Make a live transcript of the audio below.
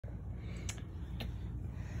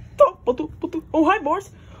Oh, hi, Boris.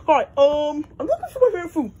 All right, I'm looking for my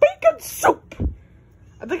favorite food, bacon soup.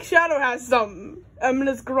 I think Shadow has some in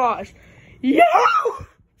his garage. Yo!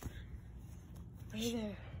 Hey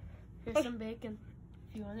there. Here's some bacon.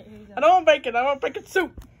 If you want it, here you go. I don't want bacon. I want bacon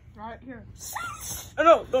soup. Right here.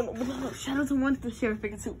 Oh, no. Shadow doesn't want to share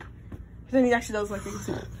bacon soup. Then he actually does like bacon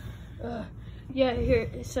soup. Yeah, here.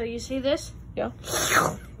 So you see this? Yeah.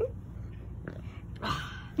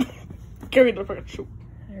 Carry the bacon soup.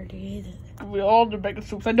 I already ate it. We all do bacon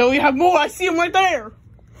soups. I know you have more. I see them right there.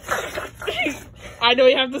 I know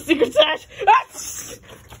you have the secret stash.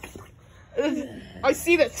 I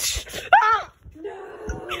see this. Ah! No.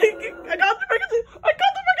 I got the bacon soup. I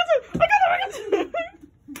got the bacon soup. I got the bacon soup.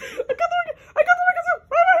 I got the bacon soup.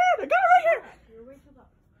 Right here. I got it right here. You're way too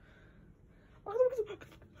loud. I got the bacon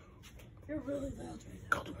soup. You're really loud right now. I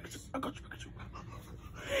got the bacon soup. I got the bacon soup.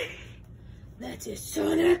 That's it,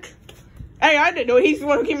 Sonic. Hey, I didn't know. He's the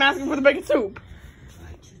one who came asking for the bacon soup.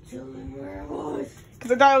 Why'd you tell me where it was?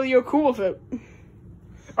 Because I thought you were cool with it.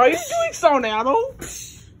 Are you doing tornado?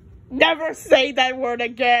 Never say that word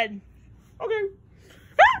again. Okay.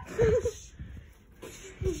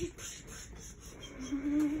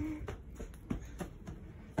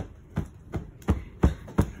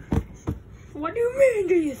 What do you mean?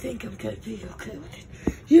 Do you think I'm gonna be okay with it?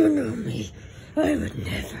 You know me. I would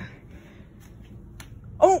never.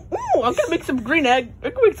 Oh, I'm gonna make some green egg.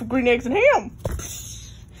 I can make some green eggs and ham.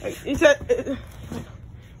 Is that?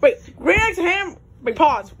 Wait, green eggs and ham. Wait,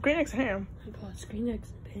 pause. Green eggs and ham. Pause. Green eggs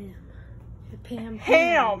and Pam. Pam.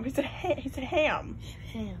 Ham. He said ham.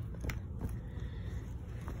 Ham.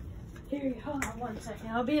 Here, hold on 1 second.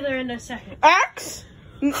 I'll be there in a second. Axe.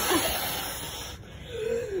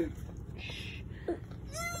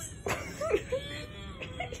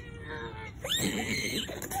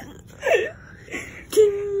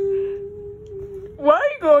 What are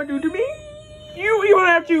you gonna do to me? You don't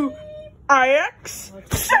have to IX.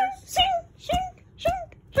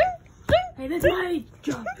 Hey, that's my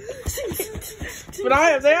job. But I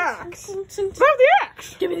have the axe. But I have the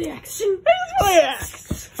axe. Give me the axe. Hey, that's my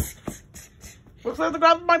axe. Looks like I have to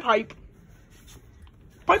grab my pipe.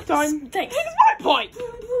 Pipe time. Thanks. It's my pipe.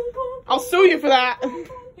 I'll sue you for that.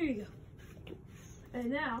 Here you go. And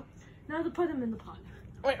now to put them in the pot.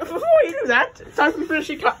 Wait, before you do that, it's time for the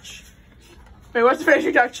finishing touch. Wait, what's the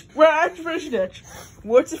finishing touch? Where's the finishing touch?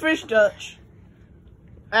 What's the finishing touch?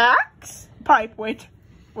 Axe? Pipe, wait.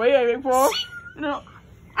 Wait for? No.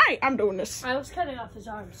 I'm doing this. I was cutting off his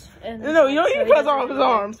arms. And No, you don't need to cut off his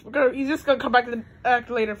arms. He's just gonna come back to the act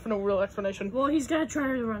later for no real explanation. Well, he's gonna try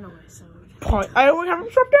to run away, so. I only have him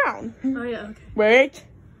strapped down. Oh, yeah, okay. Wait.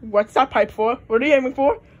 What's that pipe for? What are you aiming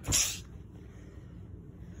for?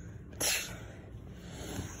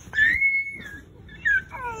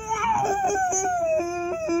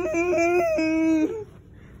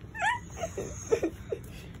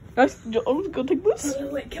 Nice. I'm just gonna take this.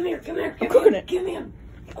 Wait, come here. I'm cooking it. Give me him.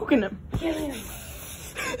 I'm cooking him. Give me him.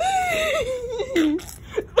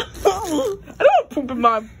 I don't want poop in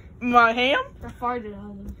my ham. I farted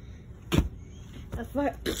on him.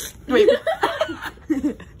 Wait.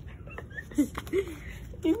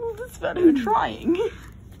 You this better trying.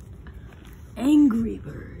 Angry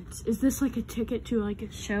Birds. Is this like a ticket to like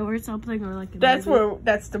a show or something, or like a That's movie?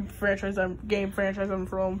 that's the game franchise I'm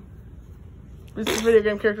from. This is video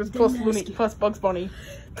game characters plus Looney plus Bugs Bunny.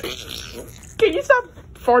 Can you stop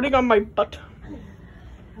farting on my butt?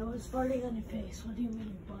 I was farting on your face. What do you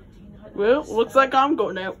mean butt? Do you not Well, looks like I'm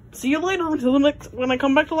going out. See you later until the next when I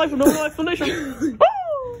come back to life with no more explanation.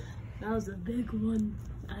 That was a big one.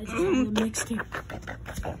 I just had the mixtape.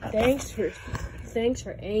 Thanks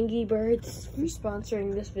for Angry Birds for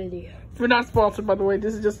sponsoring this video. We're not sponsored, by the way.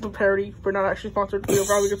 This is just a parody. We're not actually sponsored. We'll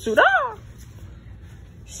probably get sued. Ah!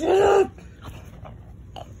 Shut up!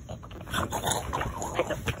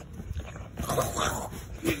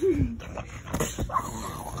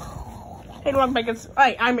 Hey, no, I'm making.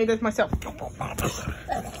 Hey, I made this myself.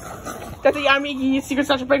 That's it. I'm making you secret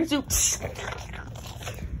stash of bacon soup.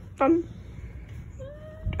 Fun.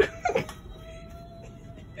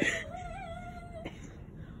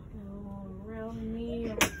 All around me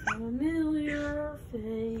are familiar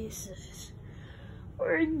faces.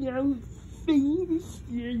 Or no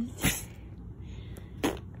faces.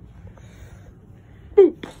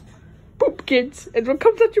 Boop. Boop, kids. And what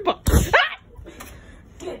comes out your butt? Ah!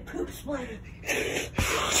 Get poop splattered.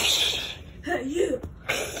 Hey, you.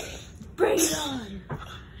 Bring it on.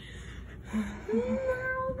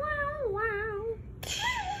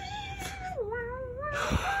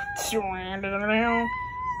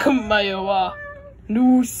 Kamayo wa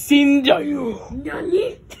nusinda yo.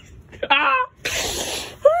 Nani? Ah!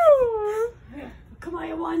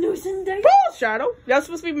 I know Sunday. Ball Shadow. That's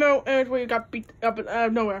supposed to be where you got beat up out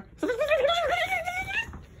of nowhere.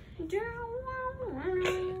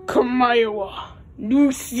 Kamaewa.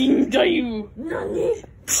 Nusindayu. Nani?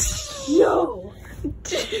 Yo.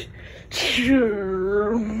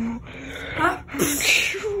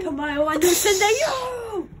 Kamaewa no Sunday.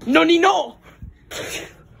 Yo. Nani no.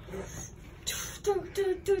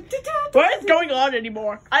 What is going on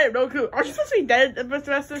anymore? I have no clue. Are you supposed to be dead at the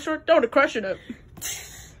rest of the short? Don't question it.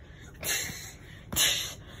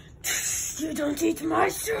 You don't eat my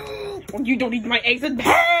soup. You don't eat my eggs and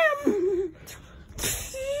ham.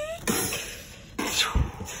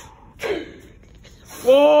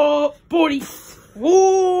 Whoa, Boris.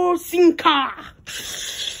 Whoa, Sinka.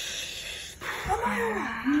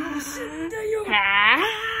 No Sunday.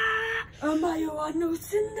 Kamaewa no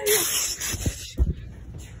Sunday.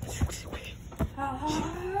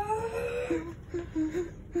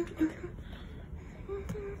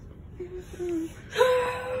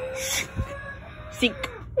 Sink.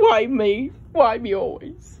 Why me? Why me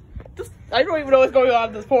always? I don't even know what's going on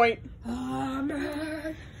at this point.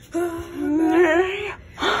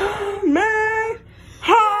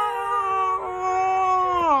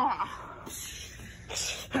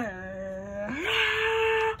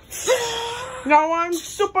 Now I'm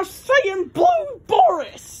Super Saiyan Blue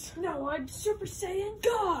Boris. No, I'm Super Saiyan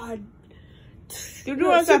God. You do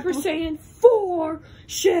realize Super Saiyan 4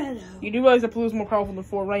 Shadow. You do realize that Blue is more powerful than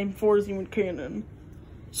 4, right? 4 is even canon.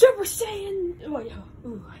 Super Saiyan. Oh, yeah.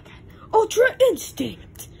 Ooh, I got Ultra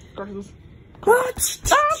Instinct. What?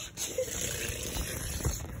 Stop!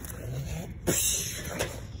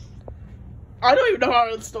 I don't even know how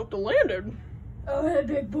it's stuck to landed. Oh, hey,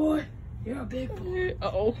 big boy. You're a big boy.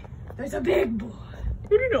 Uh-oh. There's a big boy.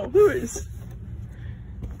 Who do you know? Who is?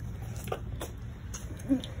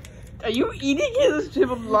 Are you eating him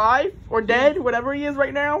alive or dead, whatever he is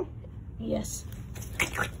right now? Yes.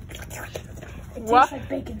 It What? tastes like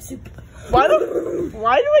bacon soup. Why do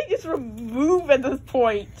I just remove at this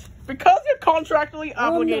point? Because you're contractually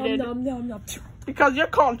obligated. Nom. Because you're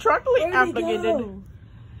contractually Where'd obligated.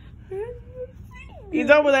 he go? He's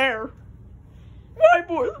over there. Why,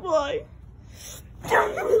 Boris? Why?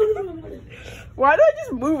 Why do I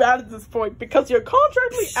just move out at this point? Because you're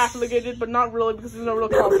contractually obligated, but not really, because there's no real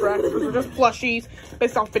contract. Because they're just plushies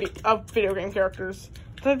based off video game characters.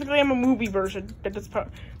 Technically, I'm a movie version.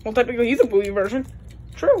 Well, technically, he's a movie version.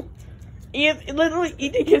 True. He is literally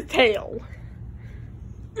eating his tail.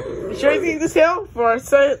 You sure he's eating his tail? For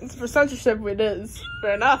censorship, it is.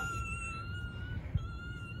 Fair enough.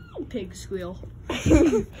 Pig squeal.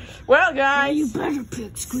 Well, guys. You better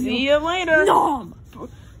pig squeal. See you later. Nom.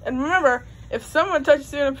 And remember, if someone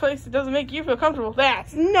touches you in a place that doesn't make you feel comfortable,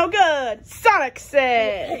 that's no good. Sonic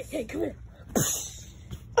says. Hey, come here.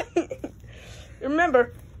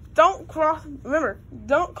 Remember, don't call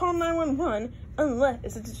 911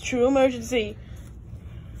 unless it's a true emergency.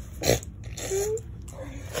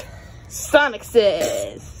 Sonic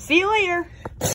says. See you later.